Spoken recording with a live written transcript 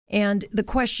And the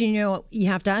question, you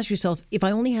have to ask yourself, if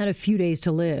I only had a few days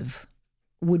to live,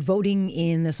 would voting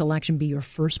in this election be your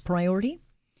first priority?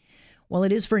 Well,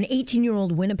 it is for an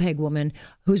 18-year-old Winnipeg woman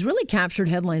who's really captured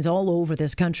headlines all over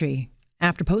this country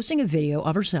after posting a video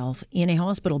of herself in a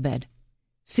hospital bed,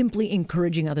 simply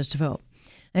encouraging others to vote.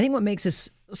 I think what makes this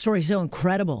story so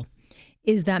incredible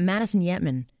is that Madison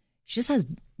Yetman, she just has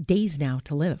days now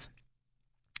to live.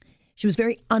 She was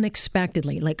very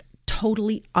unexpectedly, like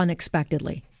totally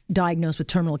unexpectedly, diagnosed with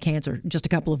terminal cancer just a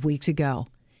couple of weeks ago.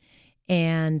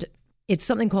 And it's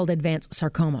something called advanced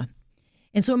sarcoma.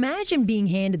 And so imagine being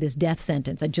handed this death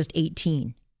sentence at just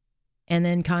 18 and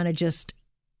then kind of just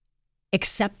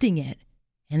accepting it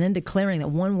and then declaring that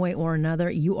one way or another,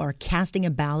 you are casting a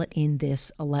ballot in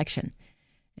this election.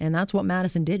 And that's what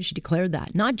Madison did. She declared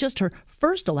that. Not just her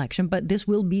first election, but this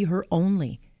will be her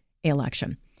only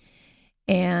election.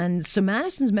 And so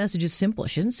Madison's message is simple.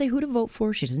 She doesn't say who to vote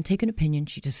for. She doesn't take an opinion.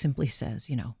 She just simply says,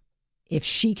 if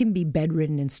she can be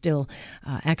bedridden and still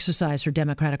exercise her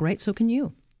democratic right, so can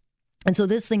you. And so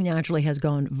this thing naturally has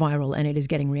gone viral, and it is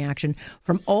getting reaction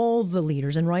from all the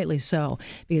leaders, and rightly so,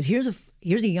 because here's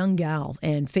a young gal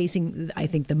and facing, I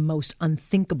think, the most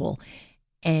unthinkable,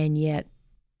 and yet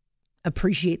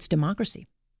appreciates democracy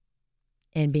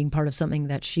and being part of something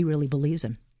that she really believes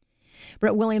in.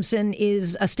 Brett Williamson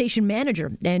is a station manager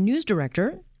and news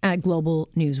director at Global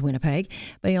News Winnipeg,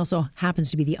 but he also happens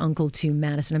to be the uncle to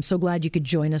Madison. I'm so glad you could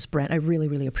join us, Brett. I really,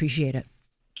 really appreciate it.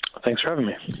 Thanks for having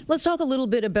me. Let's talk a little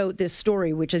bit about this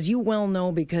story, which, as you well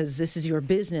know, because this is your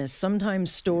business,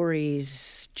 sometimes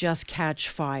stories just catch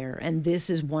fire, and this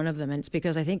is one of them. And it's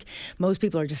because I think most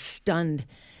people are just stunned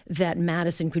that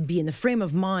Madison could be in the frame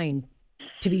of mind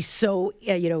to be so,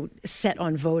 set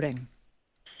on voting.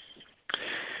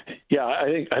 Yeah,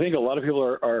 I think a lot of people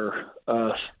are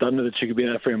stunned that she could be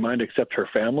in that frame of mind, except her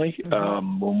family.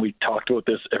 Mm-hmm. When we talked about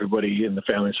this, everybody in the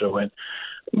family sort of went,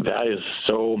 that is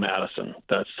so Madison.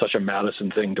 That's such a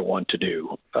Madison thing to want to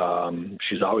do.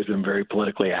 She's always been very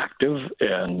politically active,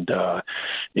 and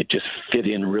it just fit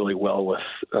in really well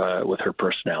with her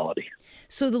personality.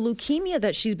 So the leukemia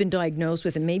that she's been diagnosed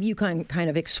with, and maybe you can kind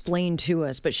of explain to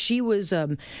us, but she was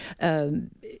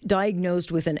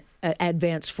diagnosed with an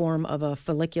advanced form of a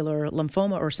follicular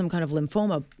lymphoma or some kind of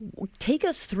lymphoma. Take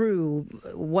us through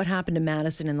what happened to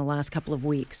Madison in the last couple of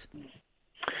weeks.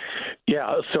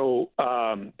 Yeah, so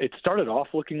it started off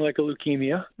looking like a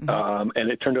leukemia, and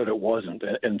it turned out it wasn't.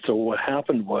 And so what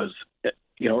happened was,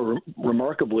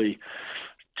 remarkably,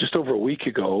 just over a week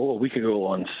ago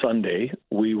on Sunday,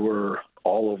 we were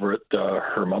all over at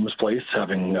her mom's place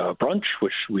having brunch,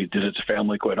 which we did as a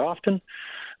family quite often.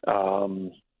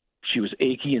 She was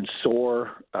achy and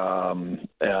sore and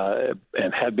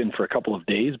had been for a couple of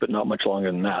days, but not much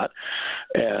longer than that.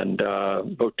 And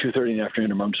about 2:30 in the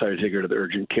afternoon, her mom decided to take her to the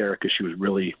urgent care because she was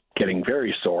really getting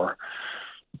very sore.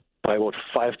 By about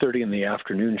 5:30 in the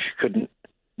afternoon, she couldn't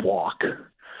walk.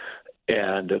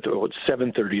 And at about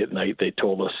 7:30 at night, they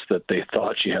told us that they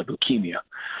thought she had leukemia.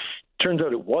 Turns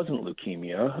out it wasn't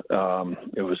leukemia.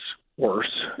 It was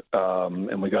worse.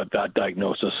 And we got that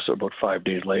diagnosis about 5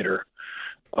 days later.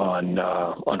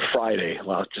 On Friday,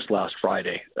 last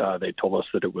Friday, they told us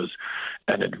that it was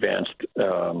an advanced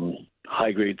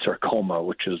high-grade sarcoma,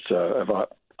 which is,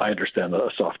 I understand, a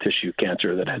soft tissue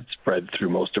cancer that had spread through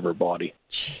most of her body.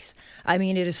 Jeez. I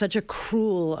mean, it is such a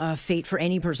cruel fate for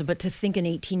any person, but to think an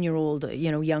 18-year-old,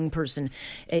 young person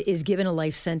is given a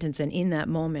life sentence, and in that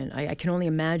moment, I can only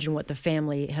imagine what the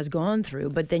family has gone through.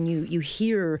 But then you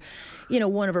hear,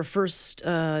 one of her first,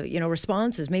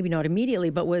 responses, maybe not immediately,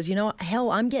 but was,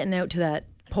 hell, I'm getting out to that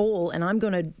poll and I'm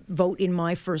going to vote in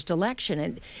my first election.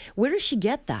 And where does she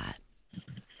get that?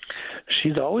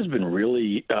 She's always been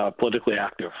really politically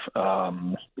active,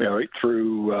 right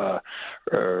through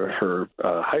her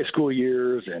high school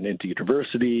years and into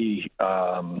university.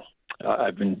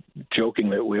 I've been joking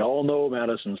that we all know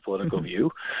Madison's political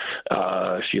view.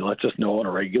 She lets us know on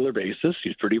a regular basis.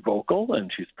 She's pretty vocal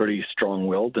and she's pretty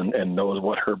strong-willed and knows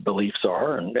what her beliefs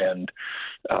are. And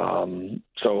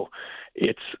so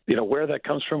it's, where that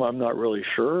comes from, I'm not really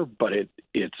sure, but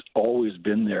it's always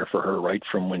been there for her right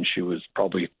from when she was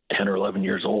probably 10 or 11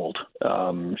 years old.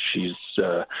 She's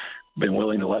been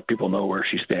willing to let people know where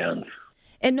she stands.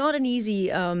 And not an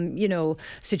easy,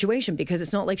 situation, because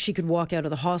it's not like she could walk out of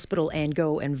the hospital and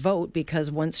go and vote, because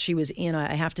once she was in,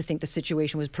 I have to think the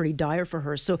situation was pretty dire for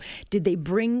her. So did they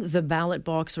bring the ballot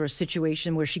box or a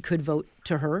situation where she could vote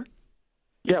to her?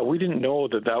 Yeah, we didn't know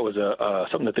that was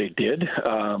something that they did.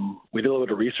 We did a little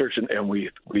bit of research, and we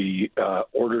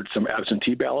ordered some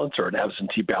absentee ballots or an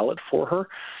absentee ballot for her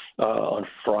on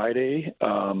Friday.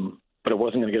 but it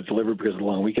wasn't going to get delivered because of the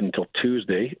long weekend until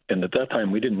Tuesday. And at that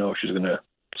time, we didn't know if she was going to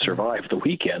survive the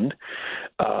weekend.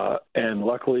 And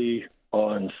luckily,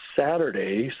 on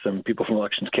Saturday, some people from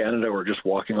Elections Canada were just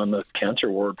walking on the cancer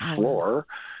ward floor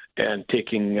and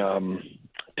taking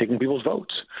people's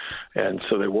votes. And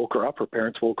so they woke her up. Her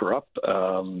parents woke her up.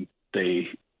 They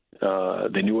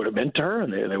knew what it meant to her,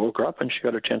 and they woke her up, and she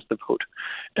got a chance to vote.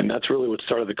 And that's really what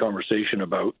started the conversation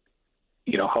about,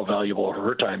 how valuable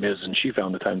her time is, and she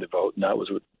found the time to vote, and that was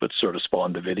what sort of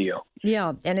spawned the video.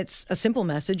 Yeah, and it's a simple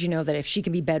message, that if she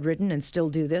can be bedridden and still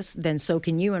do this, then so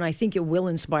can you. And I think it will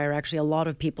inspire actually a lot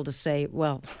of people to say,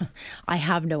 well, I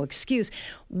have no excuse.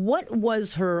 What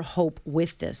was her hope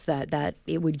with this, that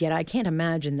it would get? I can't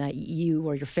imagine that you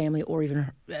or your family or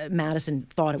even Madison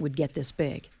thought it would get this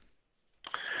big.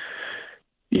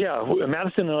 Yeah,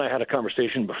 Madison and I had a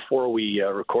conversation before we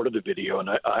recorded the video, and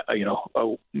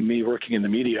me working in the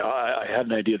media, I had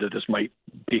an idea that this might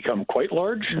become quite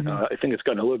large. Mm-hmm. I think it's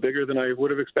gotten a little bigger than I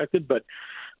would have expected, but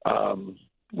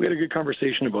we had a good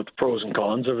conversation about the pros and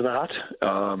cons of that,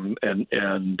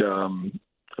 and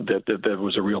that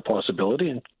was a real possibility,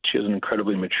 and she has an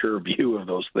incredibly mature view of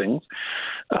those things,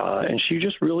 and she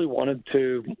just really wanted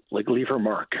to leave her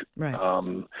mark,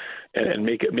 right. And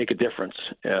make a difference.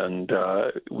 And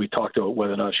we talked about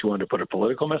whether or not she wanted to put a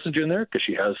political message in there because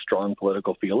she has strong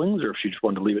political feelings, or if she just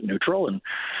wanted to leave it neutral. And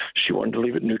she wanted to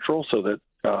leave it neutral so that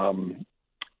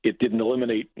it didn't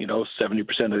eliminate 70%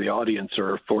 of the audience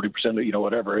or 40% of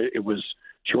whatever. It was,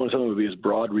 she wanted something to be as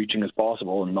broad reaching as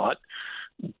possible and not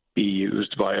be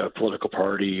used by a political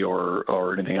party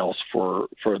or anything else for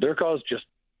their cause. Just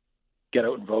get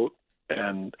out and vote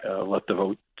and let the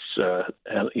votes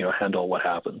handle what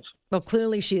happens. Well,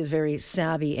 clearly she is very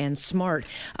savvy and smart.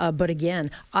 But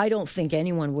again, I don't think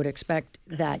anyone would expect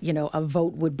that, a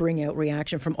vote would bring out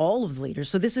reaction from all of the leaders.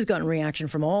 So this has gotten reaction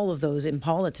from all of those in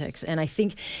politics. And I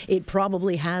think it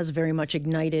probably has very much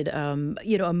ignited,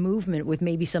 a movement with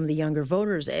maybe some of the younger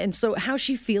voters. And so how's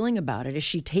she feeling about it? Is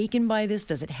she taken by this?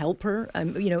 Does it help her,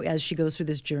 as she goes through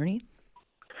this journey?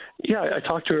 Yeah, I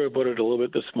talked to her about it a little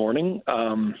bit this morning.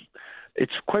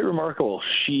 It's quite remarkable.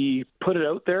 She put it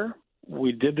out there.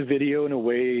 We did the video in a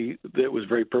way that was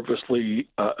very purposely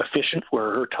efficient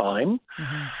for her time.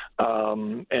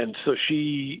 Mm-hmm. And so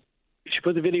she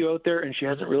put the video out there, and she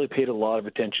hasn't really paid a lot of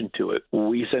attention to it.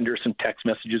 We send her some text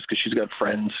messages because she's got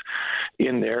friends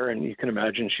in there, and you can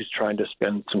imagine she's trying to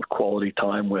spend some quality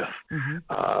time with mm-hmm.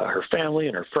 Her family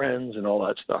and her friends and all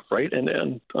that stuff, right?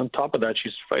 And on top of that,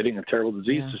 she's fighting a terrible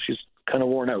disease, so she's kind of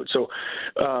worn out. So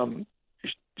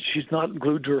she's not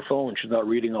glued to her phone. She's not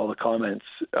reading all the comments.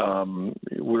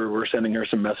 We're sending her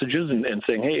some messages and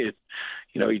saying, hey,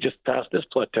 you just passed this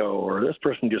plateau, or this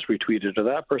person just retweeted, or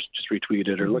that person just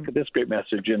retweeted, or look at this great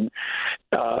message. And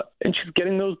she's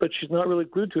getting those, but she's not really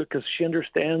glued to it because she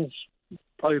understands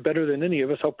probably better than any of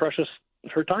us how precious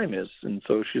her time is. And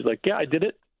so she's like, yeah, I did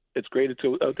it. It's great. It's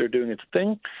out there doing its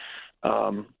thing.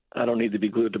 I don't need to be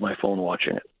glued to my phone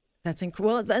watching it. That's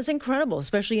incredible,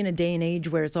 especially in a day and age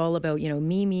where it's all about,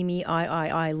 me,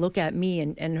 I, look at me.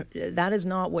 And that is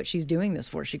not what she's doing this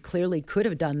for. She clearly could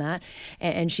have done that.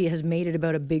 And she has made it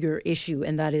about a bigger issue,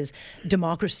 and that is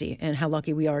democracy and how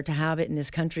lucky we are to have it in this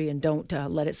country, and don't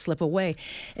let it slip away.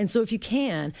 And so if you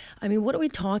can, what are we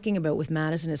talking about with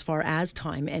Madison as far as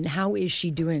time, and how is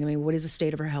she doing? What is the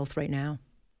state of her health right now?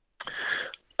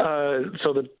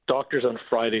 So the doctors on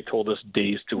Friday told us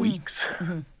days to weeks.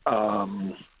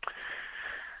 Mm-hmm.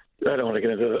 I don't want to get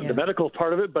into the medical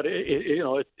part of it, but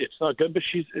it's not good. But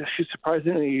she's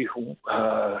surprisingly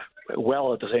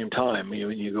well at the same time. When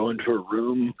you go into her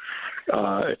room,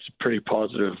 it's a pretty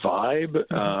positive vibe.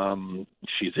 Mm-hmm.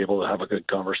 She's able to have a good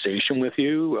conversation with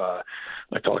you.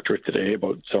 I talked to her today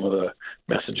about some of the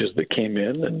messages that came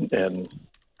in, and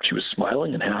she was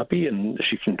smiling and happy, and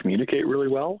she can communicate really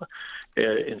well.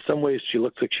 In some ways, she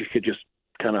looks like she could just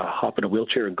kind of hop in a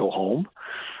wheelchair and go home.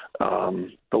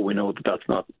 But we know that that's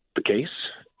not the case.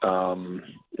 And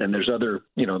there's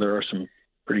there are some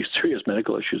pretty serious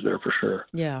medical issues there for sure.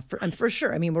 Yeah, for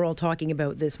sure. We're all talking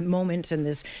about this moment and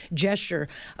this gesture,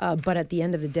 but at the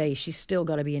end of the day, she's still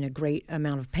got to be in a great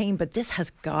amount of pain. But this has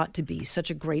got to be such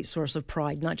a great source of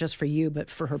pride, not just for you, but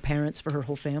for her parents, for her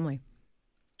whole family.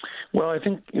 Well, I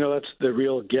think, that's the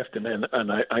real gift. And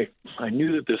I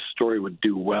knew that this story would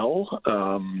do well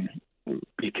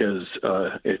because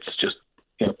it's just,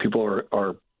 people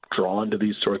are drawn to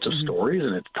these sorts of mm-hmm. stories,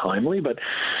 and it's timely. But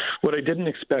what I didn't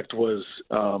expect was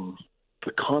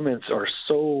the comments are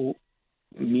so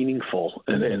meaningful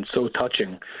and so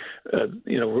touching.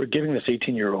 We're giving this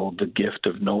 18-year-old the gift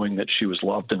of knowing that she was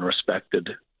loved and respected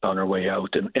on her way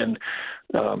out. And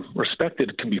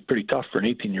respected can be pretty tough for an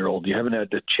 18-year-old. You haven't had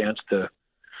the chance to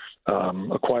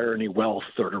acquire any wealth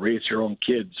or to raise your own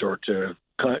kids or to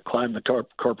climb the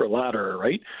corporate ladder,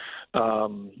 right?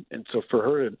 And so for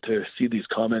her to see these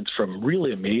comments from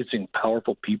really amazing,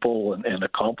 powerful people and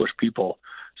accomplished people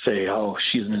say how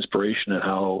she's an inspiration and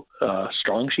how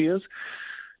strong she is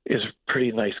a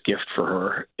pretty nice gift for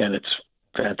her. And it's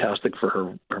fantastic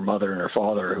for her mother and her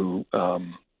father who,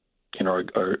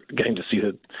 are getting to see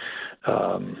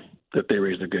that they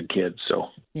raised a good kid. So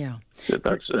yeah,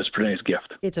 that's a pretty nice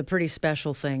gift. It's a pretty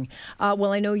special thing.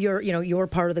 Well, I know you're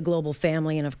part of the global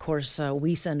family, and of course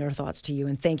we send our thoughts to you.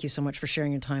 And thank you so much for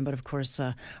sharing your time. But of course,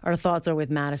 our thoughts are with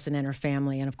Madison and her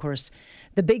family. And of course,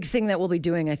 the big thing that we'll be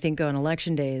doing, I think, on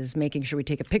Election Day is making sure we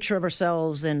take a picture of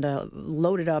ourselves and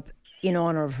load it up in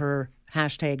honor of her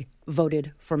hashtag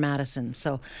voted for Madison.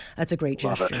 So that's a great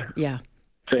gesture. Love it. Yeah.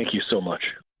 Thank you so much.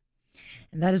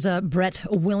 And that is Brett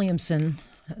Williamson,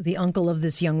 the uncle of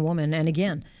this young woman. And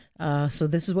again, so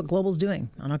this is what Global's doing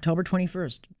on October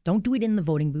 21st. Don't do it in the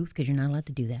voting booth because you're not allowed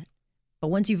to do that. But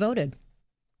once you voted,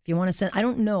 if you want to send, I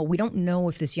don't know. We don't know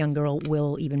if this young girl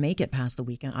will even make it past the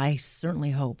weekend. I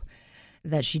certainly hope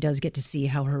that she does get to see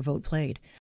how her vote played.